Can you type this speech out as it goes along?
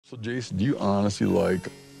So, Jason, do you honestly like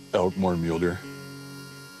elk more than mule deer?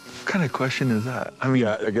 What kind of question is that? I mean,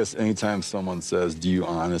 Yeah, I guess anytime someone says, do you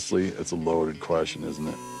honestly, it's a loaded question, isn't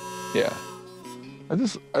it? yeah.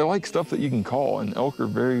 I like stuff that you can call, and elk are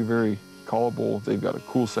very, very callable. They've got a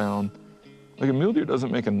cool sound. Like a mule deer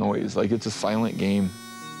doesn't make a noise. Like it's a silent game.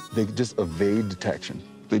 They just evade detection.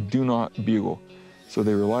 They do not bugle. So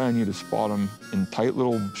they rely on you to spot them in tight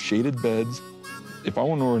little shaded beds. If I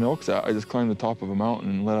want to know where an elk's at, I just climb the top of a mountain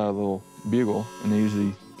and let out a little bugle, and they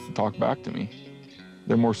usually talk back to me.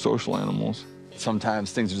 They're more social animals.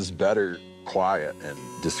 Sometimes things are just better quiet and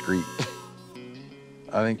discreet.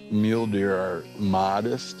 I think mule deer are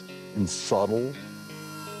modest and subtle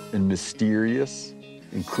and mysterious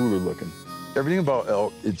and cooler looking. Everything about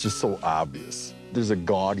elk, it's just so obvious. There's a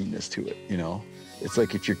gaudiness to it, you know? It's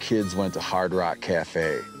like if your kids went to Hard Rock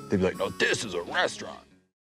Cafe, they'd be like, no, this is a restaurant.